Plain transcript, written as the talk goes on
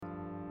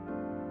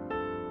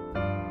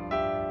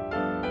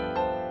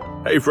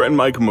Hey friend,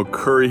 Michael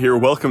McCurry here.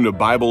 Welcome to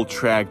Bible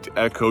Tract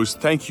Echoes.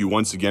 Thank you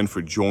once again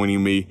for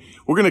joining me.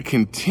 We're going to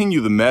continue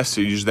the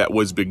message that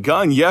was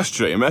begun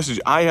yesterday, a message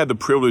I had the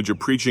privilege of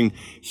preaching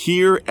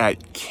here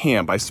at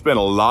camp. I spent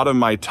a lot of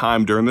my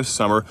time during the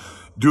summer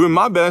doing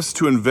my best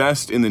to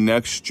invest in the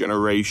next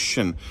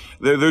generation.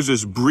 There's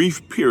this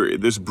brief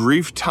period, this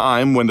brief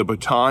time when the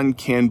baton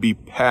can be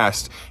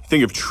passed.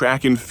 Think of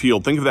track and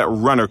field. Think of that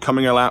runner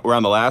coming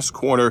around the last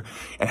corner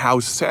and how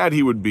sad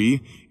he would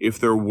be if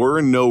there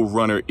were no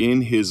runner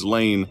in his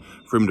lane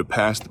for him to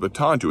pass the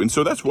baton to. And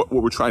so that's what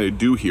we're trying to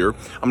do here.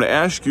 I'm going to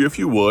ask you, if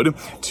you would,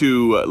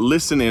 to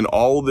listen in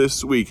all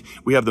this week.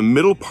 We have the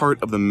middle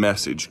part of the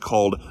message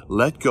called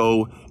Let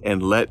Go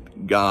and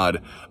Let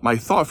God. My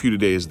thought for you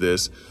today is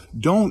this: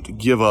 don't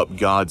give up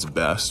God's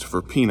best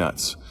for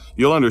peanuts.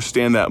 You'll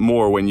understand that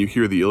more when you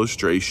hear the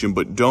illustration,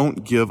 but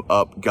don't give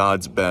up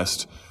God's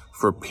best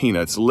for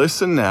peanuts.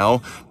 Listen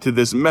now to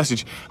this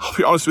message. I'll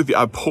be honest with you,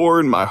 I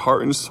poured my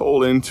heart and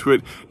soul into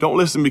it. Don't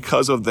listen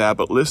because of that,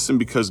 but listen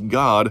because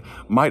God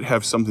might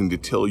have something to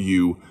tell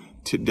you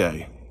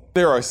today.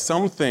 There are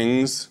some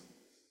things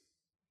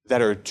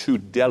that are too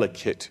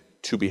delicate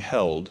to be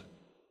held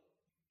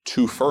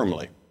too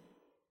firmly.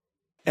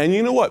 And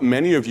you know what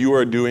many of you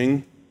are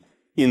doing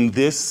in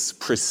this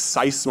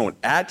precise moment,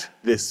 at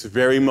this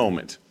very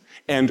moment,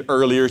 and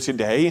earlier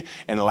today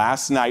and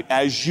last night,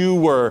 as you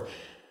were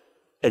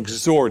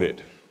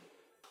exhorted,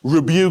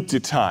 rebuked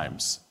at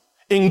times,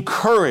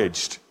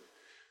 encouraged,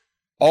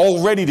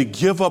 all ready to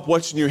give up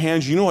what's in your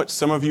hands. You know what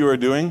some of you are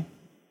doing?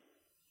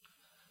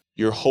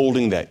 You're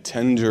holding that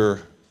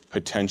tender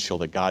potential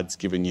that God's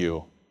given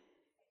you,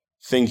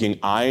 thinking,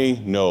 I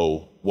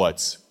know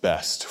what's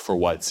best for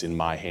what's in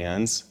my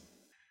hands,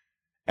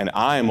 and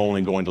I'm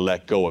only going to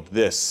let go of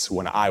this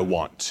when I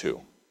want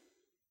to,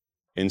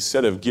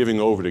 instead of giving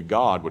over to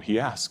God what He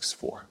asks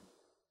for.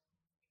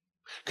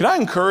 Could I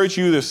encourage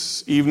you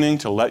this evening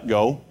to let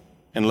go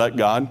and let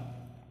God?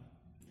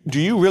 Do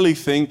you really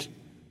think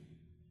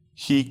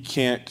He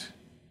can't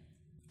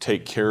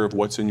take care of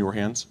what's in your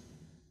hands?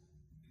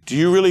 Do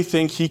you really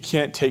think He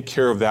can't take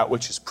care of that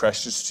which is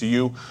precious to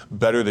you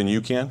better than you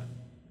can?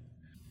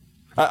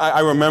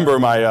 I remember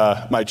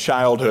my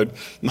childhood.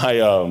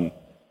 My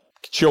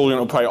children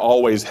will probably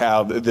always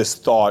have this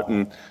thought,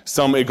 and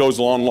some it goes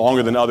on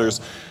longer than others.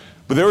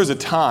 But there was a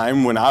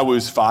time when I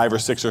was 5 or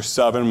 6 or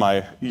 7,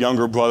 my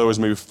younger brother was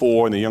maybe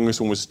 4, and the youngest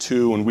one was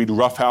 2, and we'd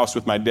roughhouse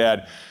with my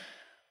dad.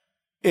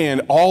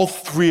 And all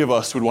three of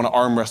us would want to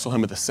arm wrestle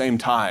him at the same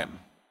time.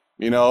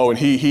 You know, and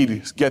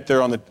he'd get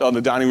there on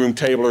the dining room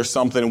table or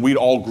something, and we'd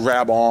all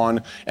grab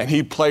on, and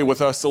he'd play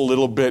with us a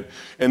little bit,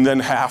 and then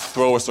half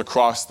throw us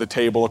across the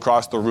table,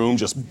 across the room,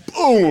 just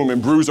boom,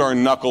 and bruise our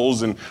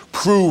knuckles and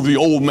prove the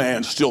old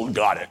man still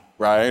got it,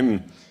 right?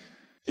 And,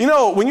 you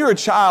know, when you're a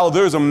child,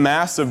 there's a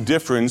massive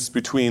difference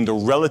between the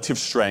relative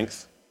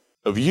strength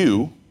of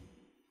you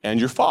and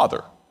your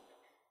father.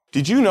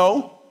 Did you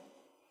know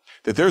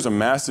that there's a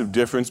massive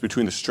difference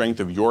between the strength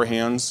of your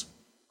hands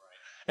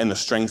and the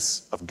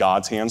strengths of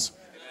God's hands?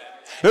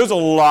 There's a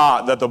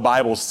lot that the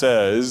Bible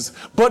says,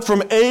 but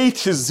from A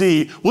to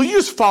Z, will you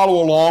just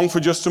follow along for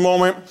just a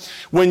moment?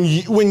 When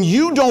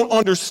you don't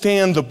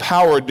understand the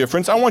power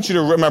difference, I want you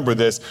to remember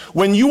this.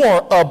 When you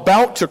are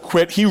about to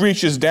quit, He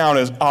reaches down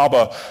as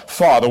Abba,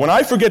 Father. When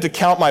I forget to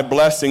count my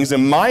blessings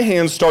and my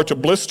hands start to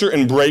blister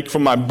and break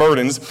from my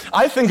burdens,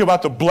 I think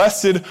about the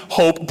blessed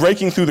hope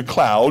breaking through the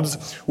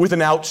clouds with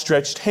an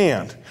outstretched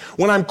hand.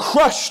 When I'm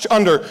crushed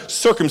under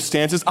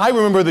circumstances, I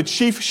remember the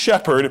chief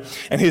shepherd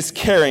and His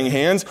caring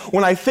hands.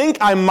 When I think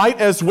I might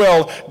as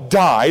well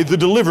die, the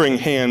delivering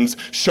hands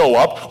show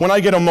up. When I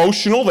get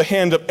emotional, the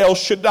hand of El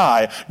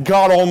Shaddai,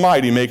 God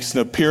Almighty, makes an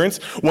appearance.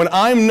 When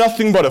I'm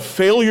nothing but a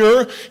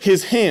failure,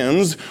 His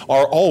hands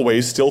are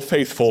always still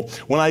faithful.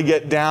 When I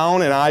get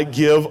down and I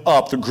give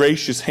up, the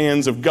gracious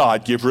hands of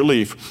God give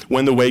relief.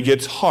 When the way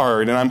gets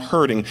hard and I'm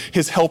hurting,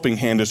 His helping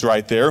hand is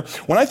right there.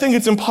 When I think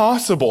it's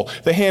impossible,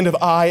 the hand of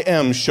I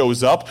Am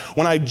shows up.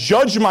 When I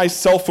judge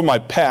myself for my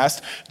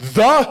past,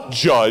 the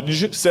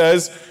judge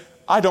says,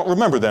 I don't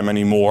remember them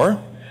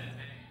anymore.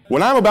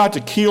 When I'm about to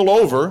keel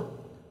over,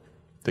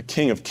 the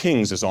King of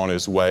Kings is on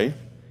His way.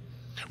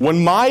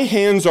 When my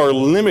hands are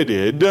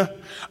limited,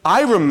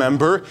 I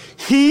remember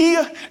He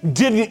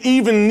didn't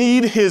even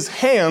need His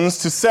hands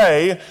to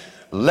say,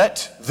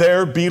 let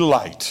there be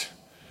light.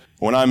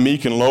 When I'm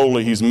meek and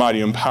lowly, He's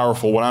mighty and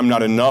powerful. When I'm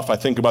not enough, I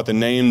think about the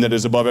name that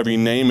is above every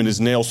name in His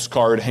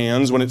nail-scarred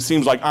hands. When it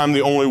seems like I'm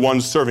the only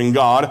one serving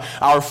God,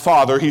 our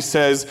Father, He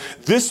says,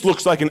 this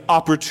looks like an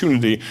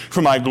opportunity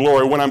for my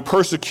glory. When I'm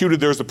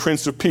persecuted, there's the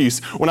Prince of Peace.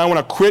 When I want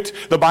to quit,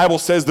 the Bible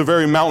says the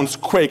very mountains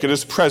quake at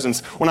His presence.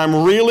 When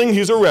I'm reeling,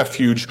 He's a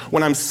refuge.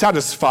 When I'm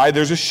satisfied,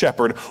 there's a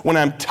shepherd. When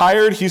I'm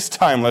tired, He's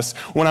timeless.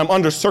 When I'm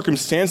under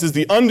circumstances,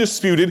 the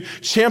undisputed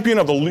champion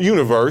of the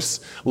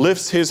universe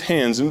lifts His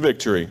hands in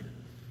victory.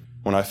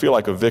 When I feel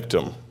like a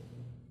victim,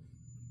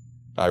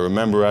 I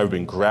remember I've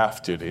been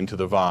grafted into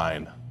the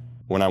vine.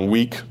 When I'm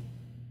weak,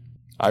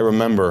 I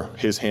remember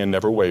His hand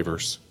never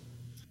wavers.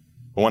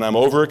 When I'm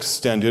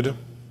overextended,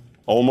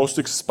 almost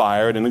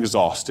expired and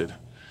exhausted,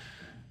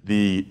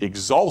 the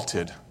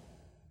exalted,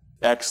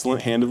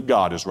 excellent hand of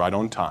God is right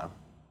on time.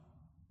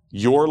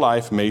 Your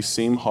life may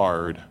seem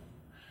hard,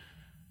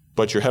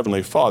 but your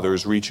Heavenly Father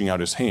is reaching out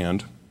His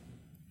hand.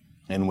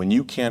 And when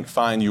you can't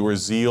find your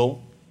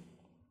zeal,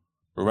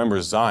 remember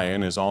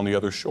Zion is on the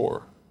other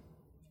shore.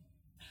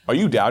 Are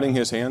you doubting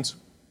His hands?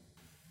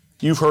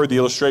 You've heard the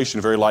illustration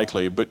very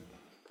likely, but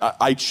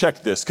I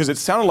checked this because it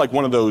sounded like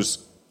one of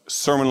those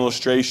sermon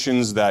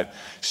illustrations that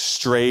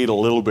strayed a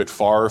little bit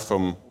far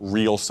from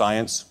real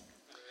science.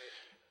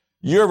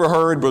 You ever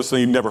heard, but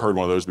you've never heard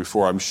one of those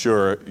before, I'm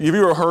sure. Have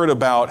you ever heard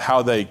about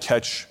how they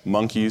catch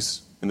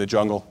monkeys in the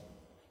jungle?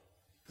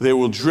 They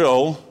will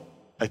drill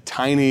a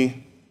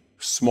tiny,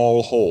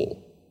 small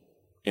hole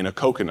in a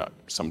coconut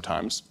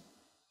sometimes,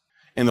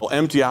 and they'll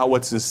empty out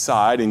what's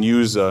inside and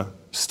use a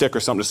stick or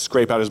something to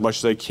scrape out as much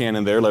as they can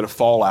in there, let it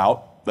fall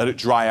out, let it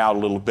dry out a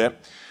little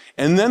bit,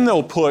 and then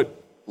they'll put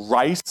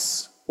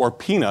rice or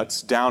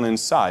peanuts down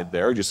inside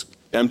there, just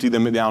empty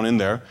them down in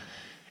there,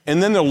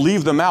 and then they'll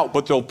leave them out,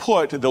 but they'll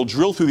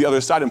drill through the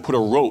other side and put a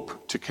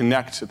rope to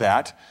connect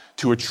that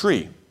to a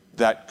tree,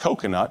 that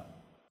coconut,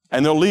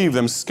 and they'll leave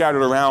them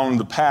scattered around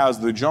the paths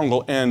of the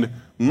jungle, and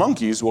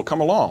monkeys will come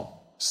along,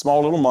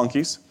 small little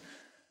monkeys,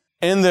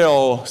 and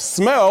they'll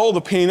smell the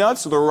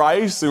peanuts or the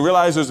rice and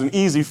realize there's an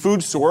easy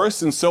food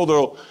source, and so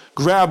they'll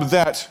grab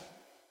that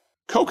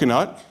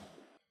coconut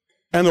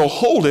and they'll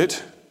hold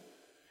it,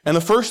 and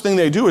the first thing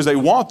they do is they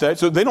want that,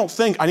 so they don't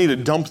think, I need to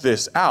dump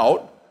this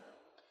out.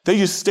 They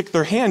just stick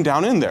their hand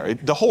down in there.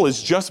 The hole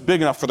is just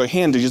big enough for their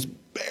hand to just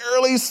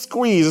barely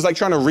squeeze. It's like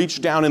trying to reach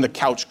down in the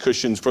couch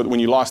cushions for when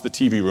you lost the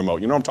TV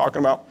remote. You know what I'm talking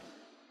about?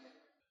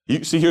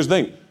 See, here's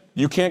the thing.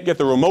 You can't get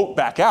the remote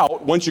back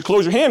out once you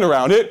close your hand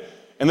around it,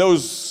 and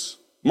those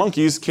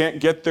monkeys can't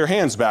get their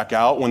hands back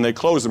out when they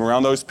close them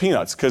around those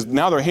peanuts, because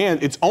now their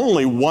hand, it's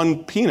only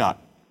one peanut.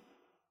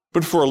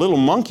 But for a little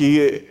monkey,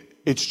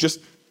 it's just,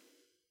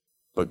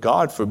 but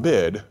God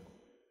forbid,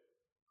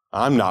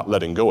 I'm not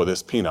letting go of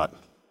this peanut.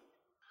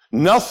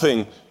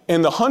 Nothing,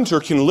 and the hunter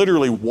can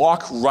literally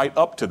walk right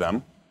up to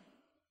them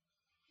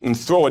and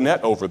throw a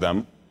net over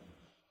them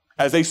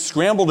as they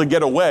scramble to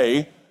get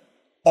away,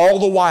 all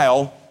the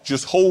while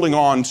just holding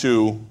on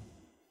to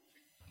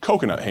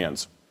coconut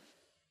hands.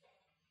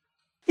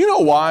 You know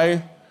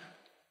why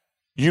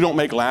you don't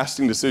make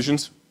lasting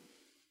decisions?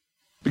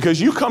 Because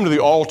you come to the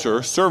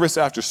altar, service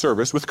after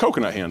service, with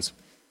coconut hands.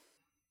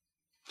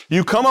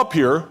 You come up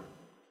here,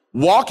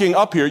 walking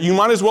up here, you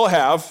might as well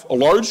have a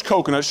large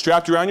coconut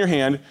strapped around your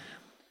hand,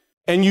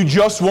 and you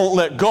just won't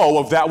let go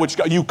of that which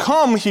God. You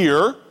come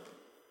here,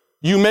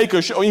 you make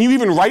a show, and you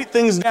even write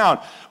things down,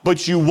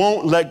 but you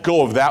won't let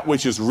go of that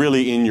which is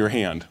really in your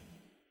hand.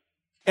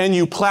 And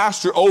you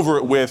plaster over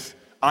it with,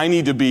 I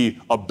need to be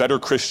a better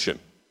Christian.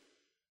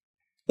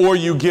 Or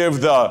you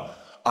give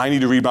I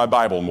need to read my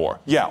Bible more.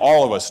 Yeah,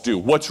 all of us do.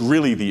 What's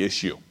really the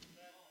issue?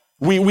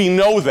 We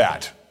know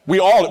that.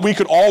 We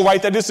could all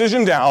write that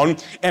decision down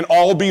and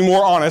all be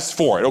more honest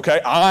for it, okay?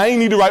 I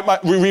need to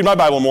read my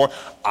Bible more.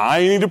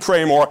 I need to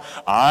pray more.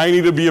 I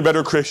need to be a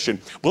better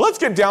Christian. But let's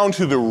get down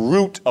to the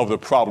root of the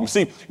problem.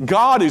 See,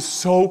 God is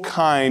so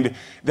kind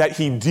that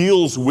He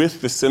deals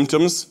with the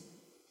symptoms.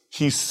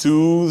 He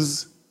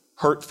soothes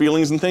hurt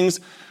feelings and things,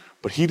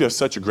 but He does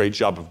such a great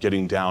job of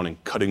getting down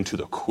and cutting to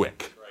the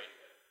quick. Right.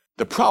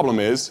 The problem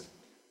is,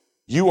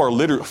 you are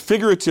literally,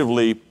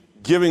 figuratively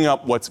giving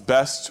up what's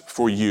best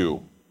for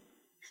you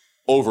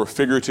over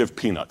figurative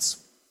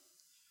peanuts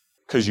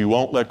because you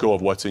won't let go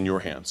of what's in your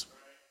hands.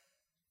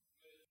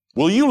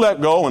 Will you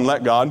let go and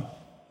let God?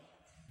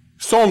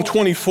 Psalm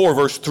 24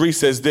 verse 3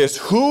 says this,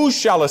 who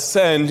shall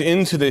ascend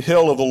into the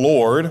hill of the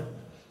Lord,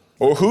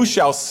 or who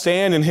shall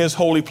stand in His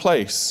holy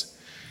place?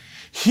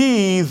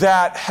 He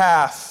that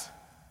hath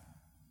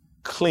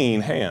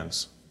clean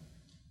hands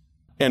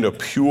and a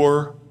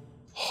pure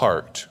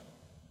heart.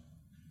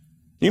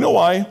 You know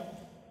why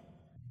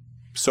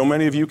so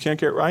many of you can't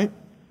get right?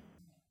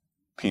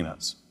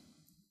 Peanuts.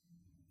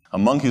 A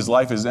monkey's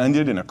life is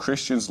ended and a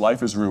Christian's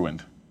life is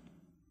ruined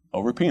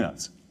over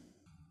peanuts.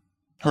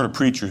 I heard a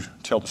preacher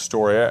tell the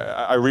story.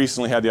 I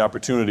recently had the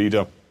opportunity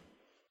to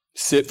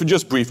sit for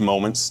just brief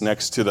moments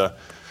next to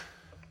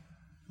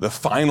the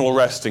final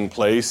resting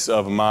place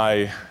of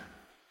my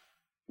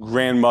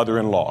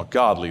grandmother-in-law,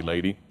 godly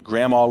lady,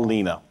 Grandma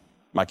Lena.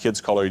 My kids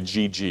call her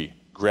GG,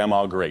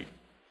 Grandma Great.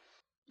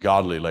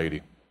 Godly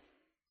lady.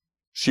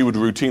 She would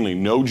routinely,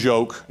 no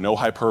joke, no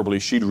hyperbole,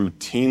 she'd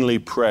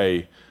routinely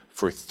pray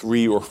for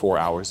 3 or 4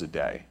 hours a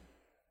day.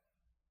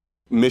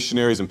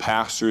 Missionaries and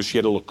pastors, she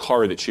had a little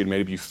card that she had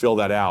made. If you fill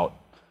that out,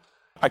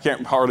 I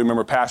can't hardly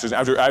remember pastors. I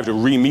have to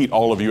re-meet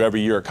all of you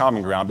every year at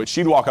Common Ground, but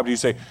she'd walk up to you and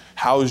say,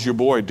 how's your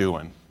boy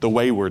doing? The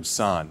wayward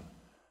son.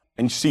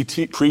 And you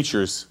see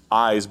preachers'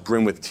 eyes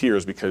brim with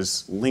tears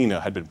because Lena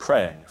had been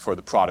praying for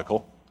the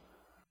prodigal.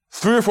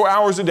 3 or 4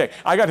 hours a day.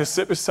 I got to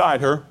sit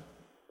beside her.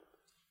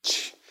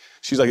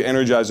 She's like an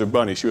Energizer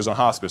bunny. She was on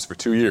hospice for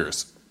 2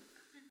 years.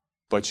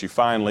 But she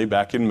finally,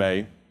 back in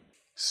May,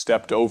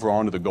 stepped over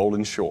onto the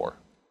golden shore.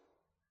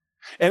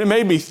 And it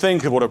made me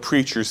think of what a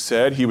preacher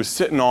said. He was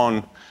sitting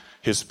on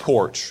his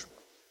porch.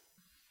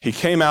 He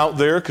came out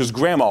there because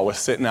Grandma was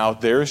sitting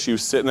out there. She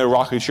was sitting there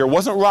rocking the chair.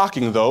 Wasn't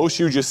rocking though.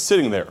 She was just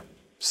sitting there,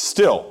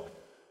 still.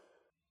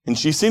 And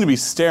she seemed to be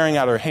staring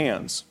at her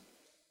hands.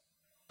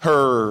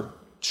 Her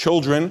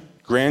children,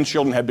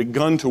 grandchildren, had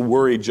begun to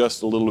worry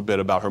just a little bit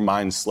about her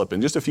mind slipping.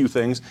 Just a few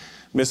things,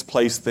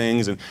 misplaced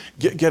things, and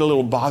get a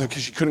little bothered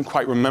because she couldn't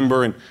quite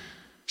remember. And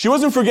she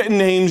wasn't forgetting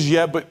names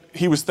yet, but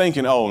he was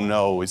thinking, oh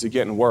no, is it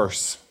getting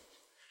worse?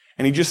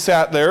 And he just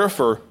sat there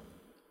for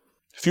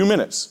a few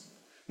minutes.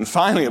 And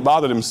finally, it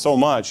bothered him so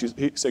much.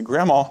 He said,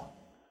 Grandma,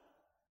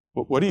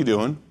 what are you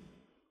doing?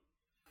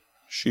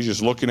 She's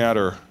just looking at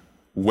her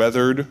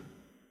weathered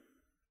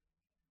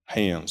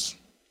hands.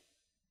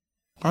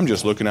 I'm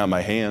just looking at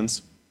my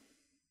hands.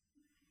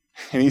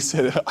 And he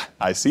said,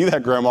 I see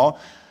that, Grandma.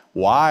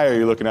 Why are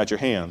you looking at your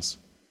hands?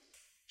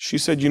 She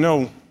said,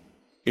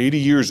 80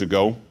 years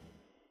ago,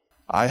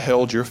 I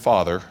held your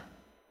father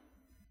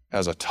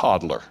as a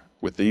toddler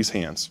with these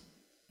hands.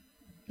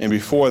 And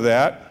before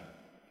that,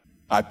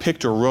 I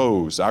picked a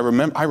rose. I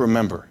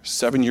remember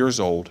 7 years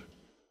old.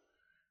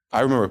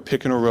 I remember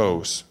picking a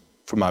rose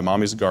from my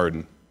mommy's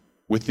garden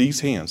with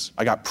these hands.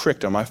 I got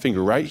pricked on my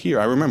finger right here.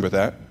 I remember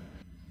that.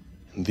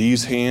 And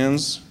these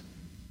hands,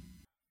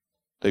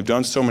 they've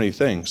done so many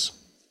things.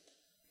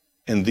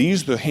 And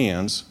these are the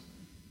hands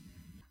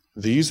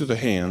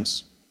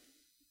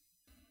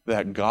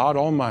that God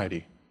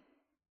Almighty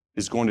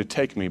is going to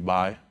take me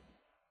by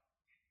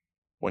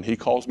when He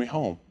calls me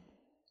home.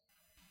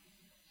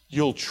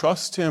 You'll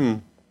trust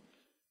Him,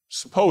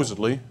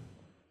 supposedly,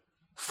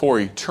 for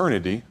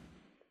eternity.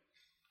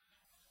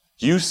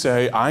 You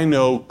say, I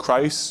know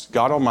Christ,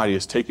 God Almighty,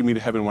 is taking me to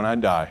heaven when I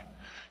die.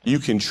 You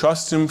can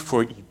trust Him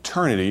for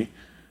eternity,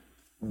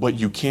 but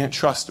you can't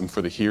trust Him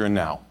for the here and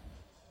now.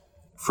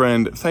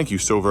 Friend, thank you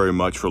so very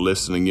much for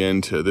listening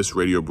in to this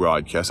radio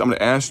broadcast. I'm going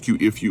to ask you,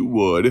 if you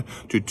would,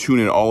 to tune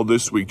in all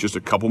this week, just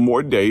a couple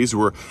more days.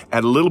 We're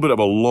at a little bit of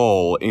a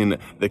lull in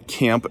the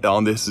camp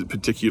on this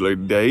particular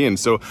day, and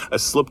so I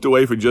slipped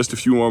away for just a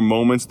few more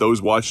moments.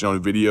 Those watching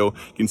on video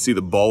can see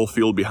the ball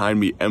field behind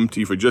me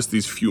empty for just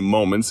these few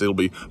moments. It'll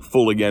be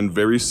full again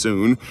very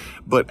soon.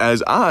 But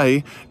as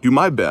I do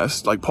my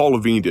best, like Paul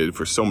Levine did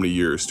for so many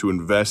years, to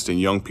invest in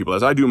young people,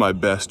 as I do my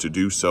best to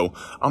do so,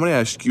 I'm going to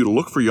ask you to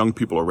look for young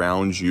people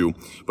around you,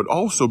 but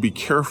also be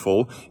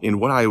careful in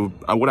what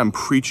I'm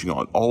preaching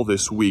on all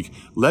this week.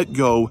 Let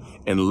go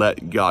and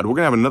let God. We're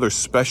going to have another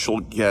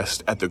special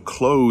guest at the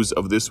close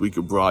of this week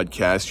of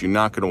broadcast. You're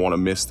not going to want to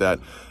miss that.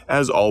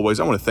 As always,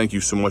 I want to thank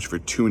you so much for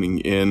tuning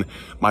in.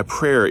 My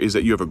prayer is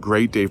that you have a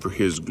great day for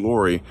His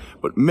glory,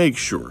 but make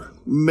sure,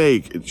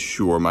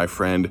 my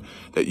friend,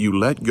 that you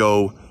let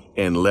go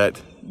and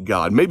let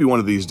God. Maybe one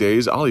of these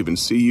days, I'll even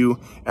see you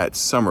at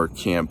summer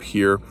camp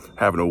here,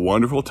 having a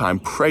wonderful time.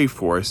 Pray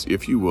for us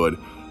if you would.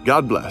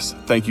 God bless.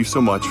 Thank you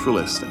so much for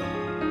listening.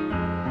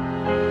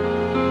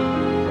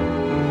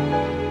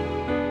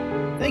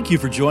 Thank you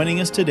for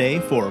joining us today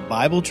for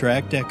Bible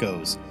Tract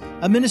Echoes,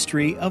 a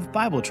ministry of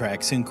Bible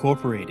Tracts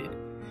Incorporated.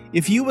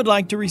 If you would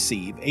like to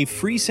receive a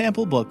free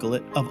sample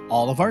booklet of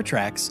all of our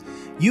tracts,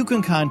 you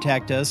can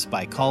contact us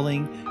by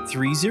calling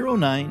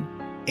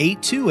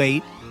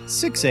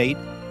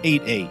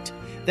 309-828-6888.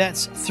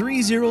 That's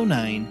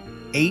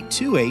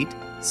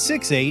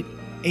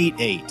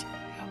 309-828-6888.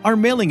 Our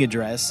mailing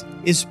address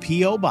is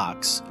P.O.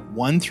 Box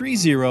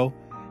 130,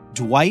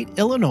 Dwight,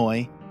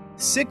 Illinois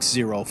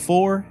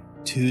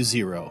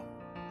 60420.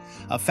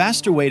 A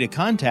faster way to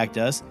contact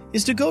us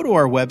is to go to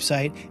our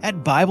website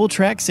at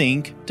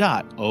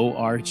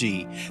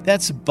BibleTractsInc.org.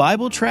 That's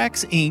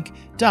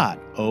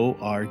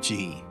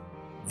BibleTractsInc.org.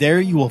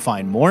 There you will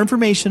find more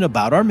information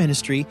about our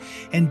ministry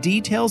and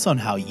details on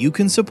how you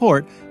can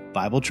support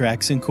Bible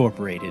Tracts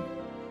Incorporated.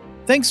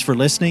 Thanks for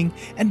listening,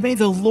 and may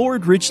the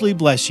Lord richly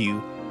bless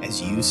you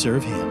as you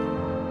serve Him.